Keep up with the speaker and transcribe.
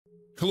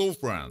Hello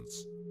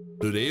friends!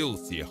 Today you'll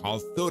see how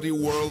 30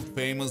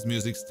 world-famous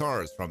music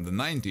stars from the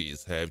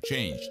 90s have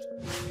changed.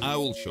 I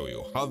will show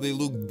you how they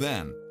looked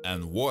then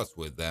and what's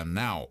with them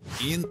now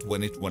in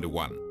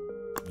 2021.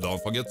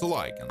 Don't forget to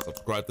like and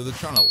subscribe to the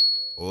channel.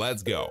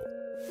 Let's go!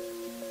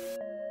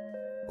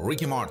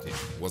 Ricky Martin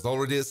was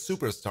already a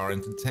superstar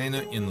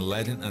entertainer in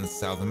Latin and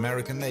South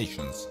American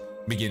nations,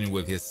 beginning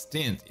with his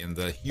stint in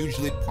the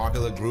hugely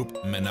popular group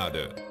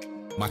Menudo.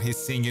 But his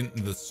singing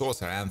the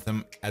Saucer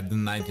Anthem at the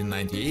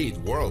 1998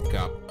 World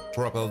Cup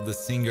propelled the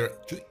singer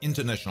to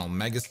international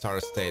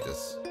megastar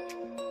status.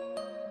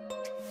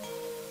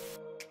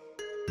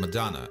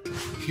 Madonna.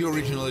 She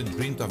originally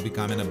dreamed of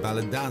becoming a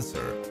ballet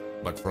dancer,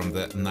 but from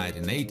the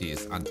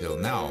 1980s until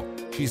now,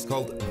 she is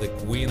called the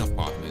Queen of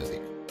Pop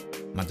Music.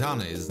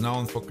 Madonna is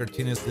known for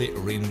continuously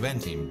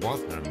reinventing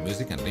both her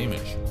music and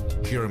image.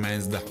 She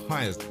remains the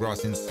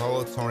highest-grossing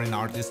solo touring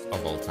artist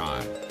of all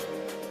time.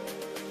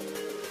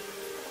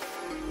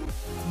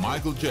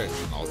 Michael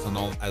Jackson, also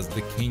known as the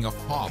King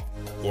of Pop,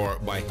 or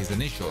by his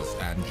initials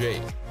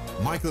MJ.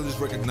 Michael is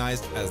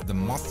recognized as the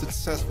most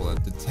successful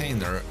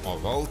entertainer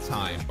of all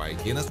time by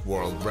Guinness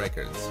World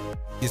Records.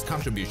 His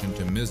contribution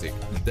to music,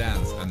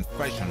 dance and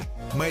fashion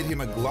made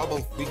him a global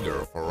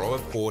figure for over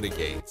 4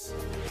 decades.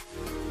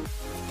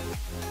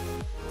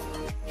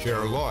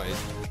 Cher Lloyd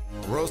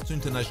rose to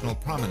international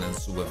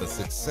prominence with the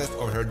success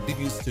of her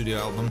debut studio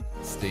album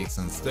Sticks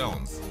and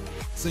Stones,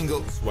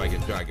 single Swagger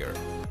Jagger.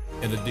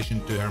 In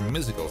addition to her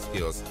musical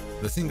skills,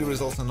 the singer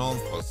is also known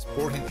for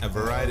sporting a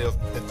variety of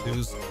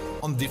tattoos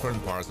on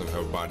different parts of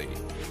her body.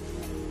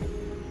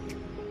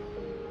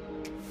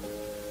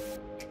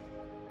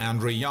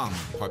 Andre Young,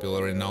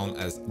 popularly known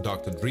as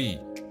Dr. Dre,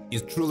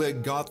 is truly a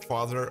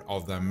godfather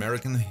of the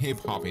American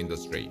hip-hop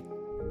industry.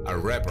 A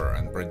rapper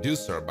and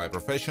producer by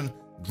profession,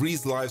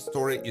 Dre's life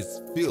story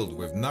is filled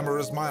with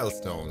numerous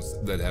milestones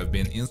that have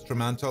been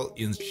instrumental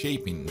in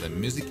shaping the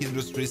music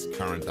industry's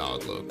current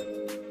outlook.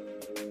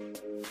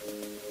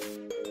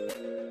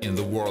 In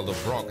the world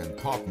of rock and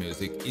pop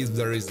music, if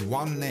there is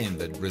one name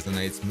that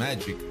resonates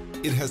magic,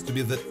 it has to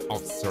be that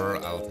of Sir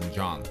Elton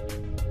John.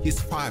 His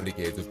 5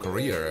 decades of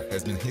career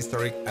has been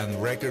historic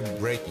and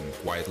record-breaking,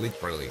 quite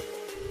literally.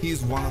 He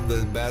is one of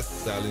the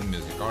best-selling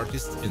music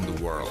artists in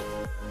the world.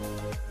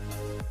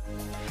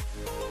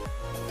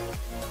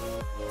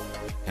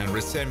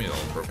 Henry Samuel,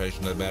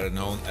 professionally better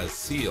known as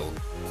Seal,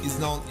 is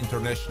known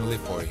internationally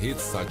for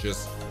hits such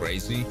as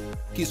Crazy,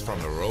 Kiss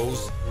from a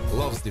Rose,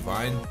 Love's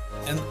Divine,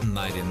 and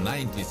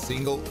 1990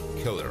 single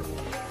Killer.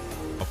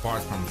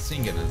 Apart from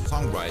singing and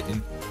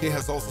songwriting, he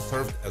has also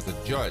served as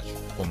a judge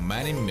for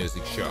many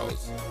music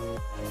shows.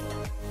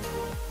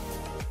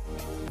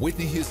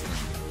 Whitney Houston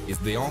is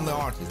the only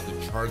artist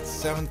to chart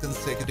 7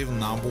 consecutive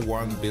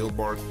 #1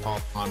 Billboard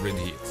Top 100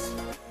 hits.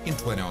 In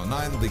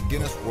 2009, the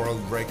Guinness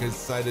World Records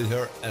cited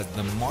her as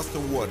the most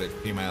awarded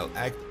female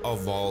act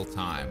of all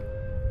time.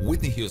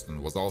 Whitney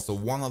Houston was also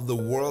one of the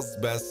world's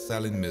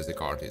best-selling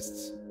music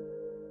artists.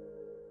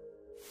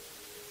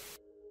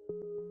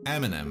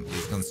 Eminem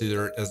is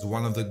considered as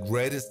one of the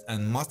greatest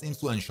and most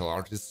influential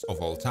artists of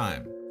all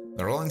time.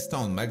 The Rolling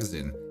Stone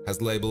magazine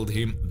has labeled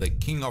him the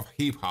King of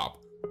Hip-Hop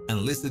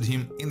and listed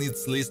him in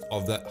its list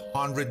of the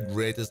 100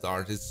 greatest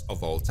artists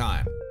of all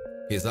time.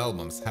 His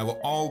albums have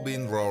all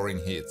been roaring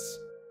hits.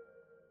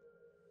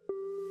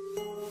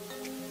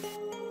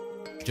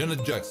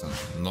 Janet Jackson,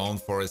 known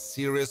for a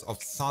series of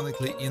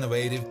sonically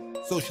innovative,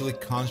 socially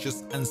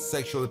conscious and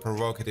sexually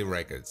provocative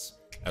records,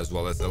 as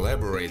well as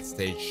elaborate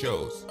stage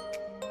shows.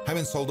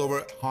 Having sold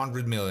over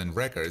 100 million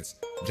records,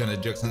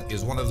 Janet Jackson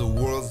is one of the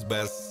world's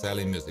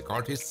best-selling music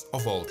artists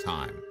of all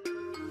time.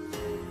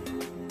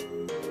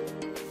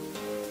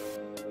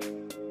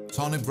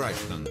 Toni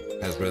Braxton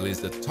has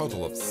released a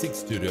total of 6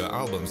 studio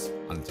albums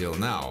until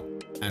now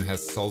and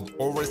has sold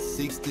over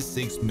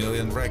 66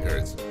 million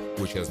records,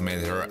 which has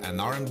made her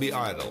an R&B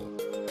idol.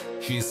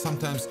 She is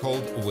sometimes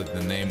called with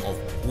the name of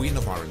Queen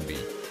of R&B,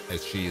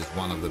 as she is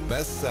one of the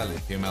best-selling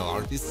female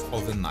artists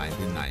of the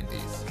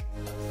 1990s.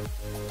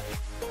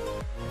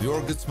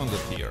 Björk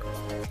Gudmundsdottir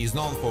is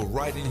known for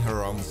writing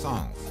her own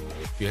songs.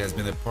 She has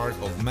been a part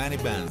of many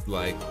bands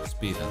like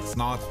Spit and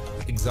Snot,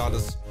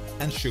 Exodus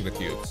and Sugar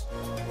Tubes.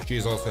 She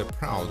is also a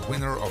proud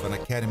winner of an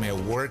Academy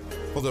Award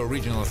for the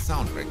original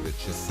soundtrack that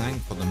she sang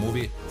for the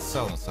movie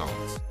Seven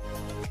Songs.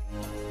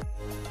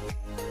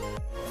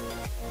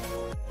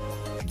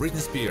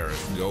 Britney Spears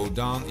goes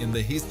down in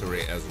the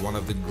history as one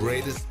of the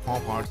greatest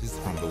pop artists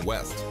from the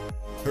West.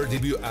 Her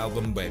debut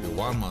album Baby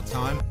One More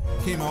Time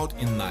came out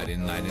in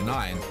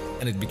 1999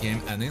 and it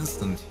became an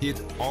instant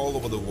hit all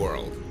over the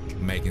world,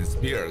 making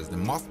Spears the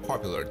most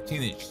popular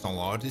teenage solo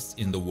artist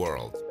in the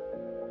world.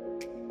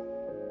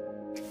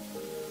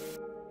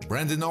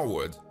 Brandy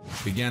Norwood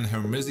began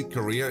her music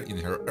career in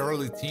her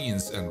early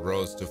teens and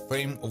rose to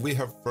fame with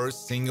her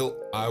first single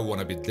I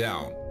Wanna Be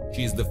Down.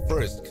 She is the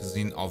first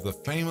cousin of the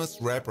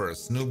famous rapper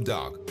Snoop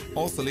Dogg,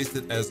 also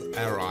listed as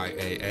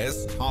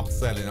RIAS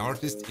top-selling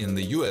artist in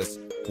the US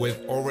with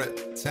over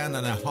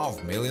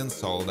 10.5 million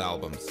sold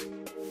albums.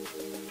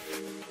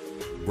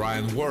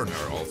 Brian Warner,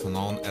 also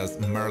known as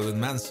Marilyn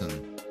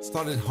Manson,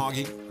 started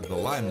hogging the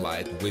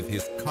limelight with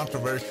his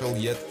controversial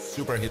yet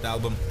super hit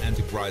album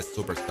Antichrist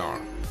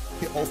Superstar.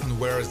 He often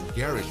wears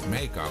garish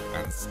makeup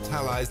and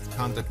stylized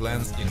contact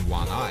lens in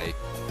one eye,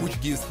 which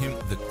gives him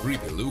the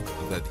creepy look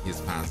that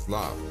his fans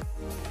love.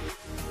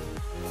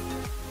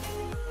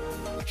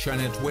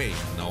 Shania Twain,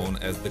 known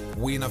as the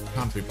Queen of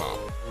Country Pop.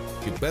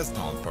 She's best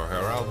known for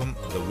her album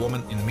The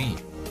Woman in Me.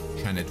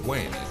 Shania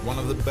Twain is one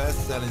of the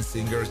best-selling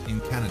singers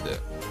in Canada,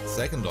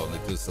 second only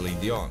to Celine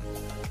Dion.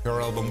 Her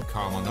album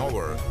Come On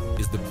Over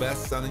is the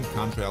best-selling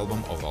country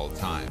album of all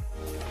time.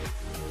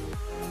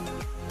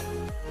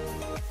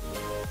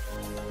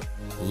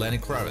 Lenny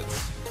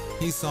Kravitz.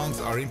 His songs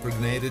are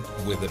impregnated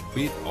with a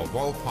bit of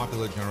all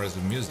popular genres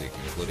of music,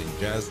 including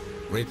jazz,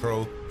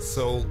 retro,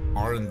 soul,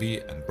 R&B,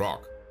 and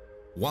rock.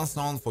 Once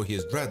known for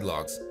his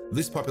dreadlocks,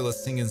 this popular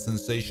singing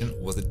sensation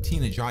was a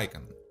teenage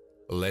icon.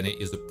 Lenny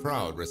is a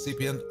proud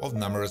recipient of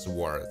numerous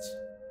awards.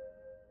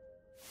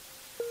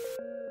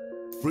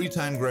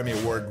 Three-time Grammy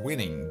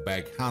Award-winning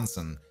Beck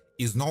Hansen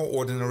is no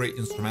ordinary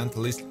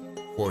instrumentalist,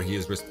 for he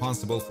is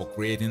responsible for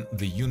creating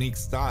the unique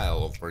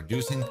style of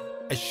producing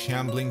a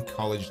shambling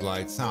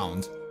college-like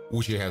sound,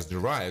 which he has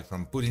derived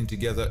from putting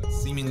together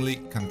seemingly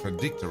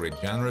contradictory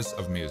genres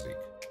of music.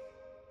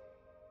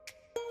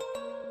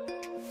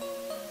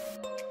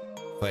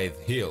 Faith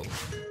Hill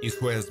is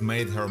who has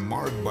made her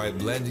mark by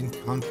blending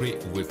country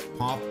with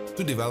pop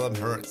to develop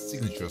her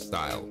signature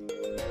style.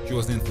 She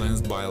was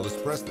influenced by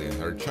Elvis Presley in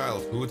her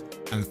childhood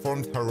and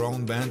formed her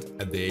own band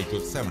at the age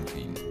of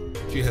 17.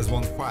 She has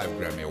won 5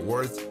 Grammy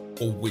Awards,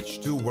 of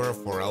which 2 were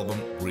for album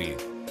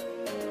Breathe.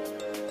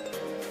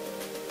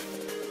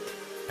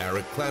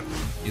 Eric Clapton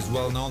is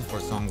well known for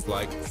songs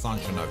like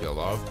Sunshine of Your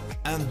Love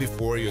and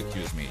Before You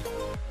Accuse Me.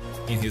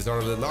 In his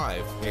early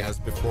life, he has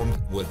performed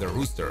with the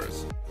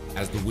Roosters.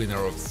 As the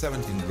winner of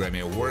 17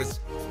 Grammy Awards,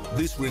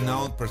 this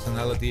renowned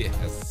personality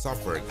has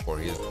suffered for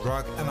his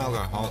drug and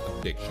alcohol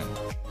addiction.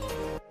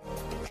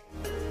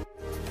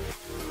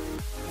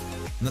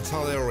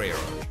 Natalia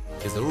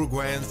Oreiro is a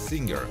Uruguayan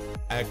singer,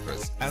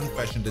 actress, and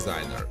fashion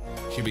designer.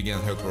 She began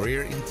her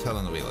career in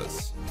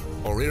telenovelas.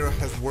 Oreiro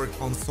has worked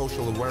on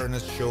social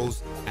awareness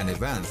shows and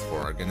events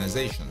for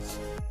organizations.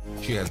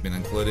 She has been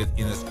included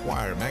in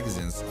Esquire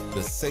magazine's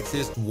The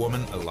Sexiest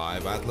Woman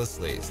Alive Atlas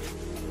list.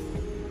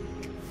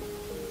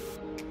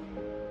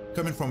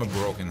 Coming from a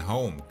broken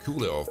home,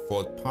 Coolio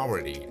fought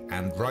poverty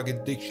and drug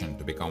addiction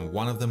to become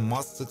one of the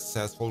most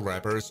successful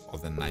rappers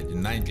of the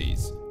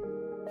 1990s.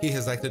 He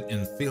has acted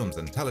in films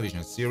and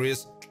television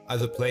series,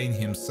 either playing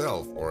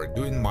himself or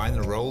doing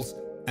minor roles,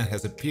 and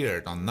has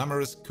appeared on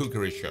numerous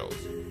cookery shows.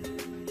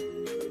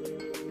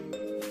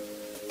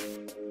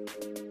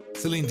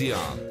 Celine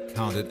Dion,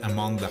 counted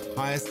among the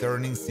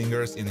highest-earning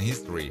singers in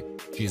history,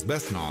 she is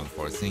best known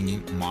for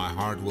singing My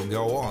Heart Will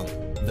Go On,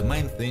 the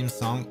main theme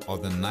song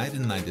of the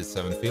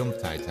 1997 film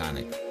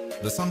Titanic.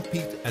 The song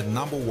peaked at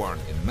 #1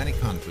 in many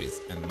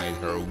countries and made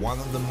her one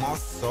of the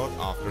most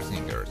sought-after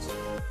singers.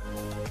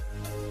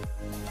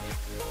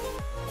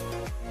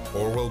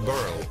 Orville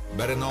Burrell,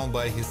 better known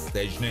by his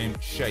stage name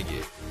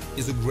Shaggy,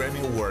 is a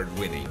Grammy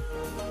Award-winning.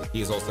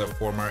 He is also a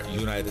former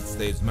United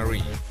States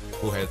Marine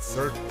who had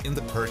served in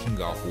the Persian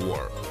Gulf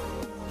War.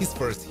 His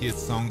first hit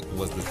song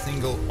was the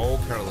single Oh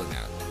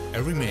Carolina,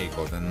 a remake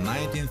of the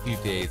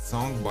 1958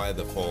 song by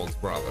the Folks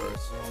Brothers.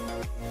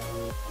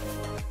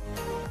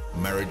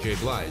 Mary J.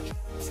 Blige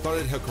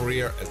started her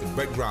career as a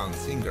background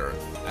singer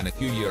and a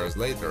few years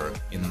later,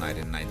 in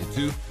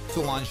 1992, to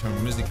launch her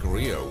music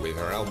career with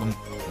her album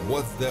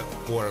What's the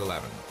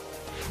 411.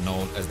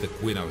 Known as the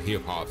Queen of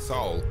Hip-Hop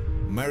Soul,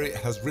 Mary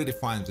has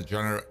redefined the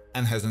genre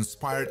and has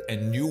inspired a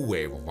new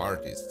wave of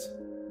artists.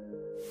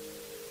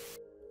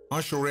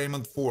 Usher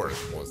Raymond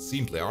IV, or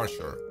simply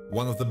Usher,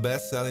 one of the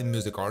best-selling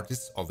music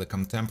artists of the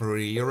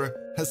contemporary era,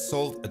 has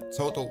sold a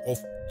total of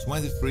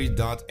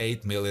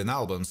 23.8 million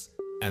albums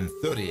and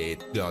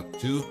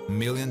 38.2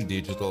 million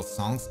digital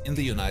songs in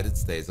the United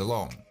States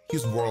alone.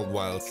 His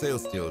worldwide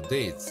sales till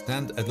date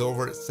stand at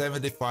over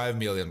 75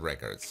 million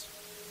records.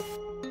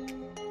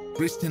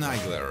 Christina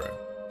Aguilera.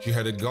 She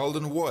had a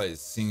golden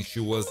voice since she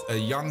was a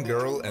young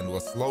girl and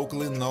was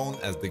locally known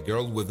as the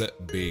girl with a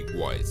big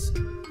voice.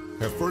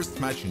 Her first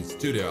matching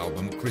studio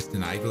album,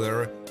 Christina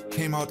Aguilera,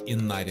 came out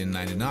in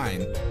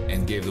 1999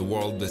 and gave the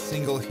world the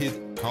single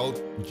hit called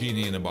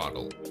Genie in a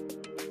Bottle.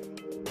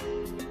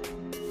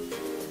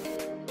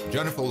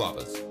 Jennifer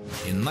Lopez.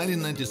 In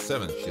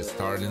 1997, she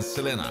starred in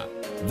Selena.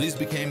 This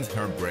became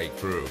her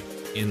breakthrough.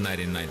 In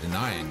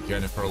 1999,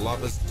 Jennifer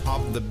Lopez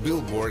topped the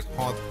Billboard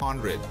Hot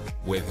 100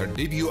 with her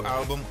debut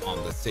album On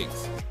the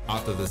 6th.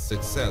 After the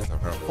success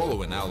of her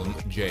following album,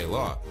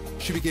 J-Lo,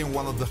 she became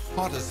one of the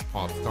hottest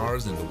pop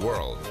stars in the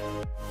world.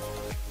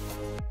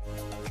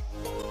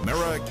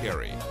 Mariah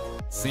Carey,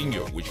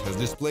 singer which has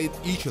displayed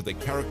each of the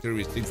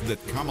characteristics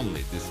that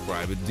commonly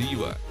describe a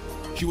diva.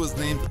 She was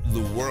named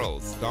the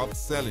world's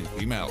top-selling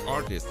female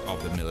artist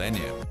of the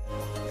millennium.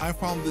 I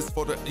found this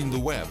photo in the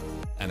web,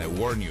 and I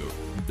warn you,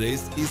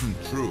 this isn't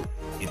true.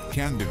 It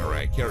can't be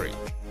Mariah Carey.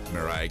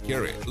 Mariah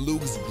Carey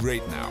looks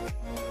great now.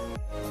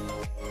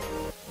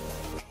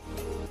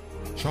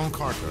 Sean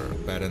Carter,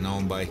 better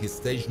known by his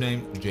stage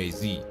name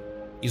Jay-Z,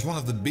 is one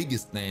of the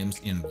biggest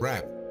names in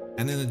rap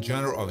and in the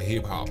genre of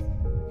hip-hop.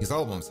 His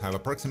albums have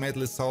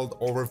approximately sold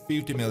over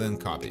 50 million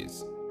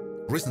copies.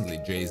 Recently,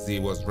 Jay-Z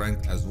was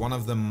ranked as one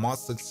of the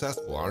most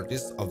successful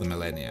artists of the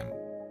millennium.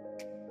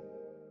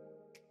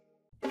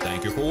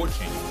 Thank you for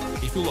watching.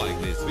 If you like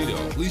this video,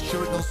 please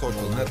share it on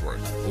social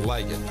networks,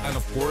 like it, and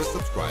of course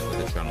subscribe to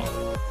the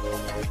channel.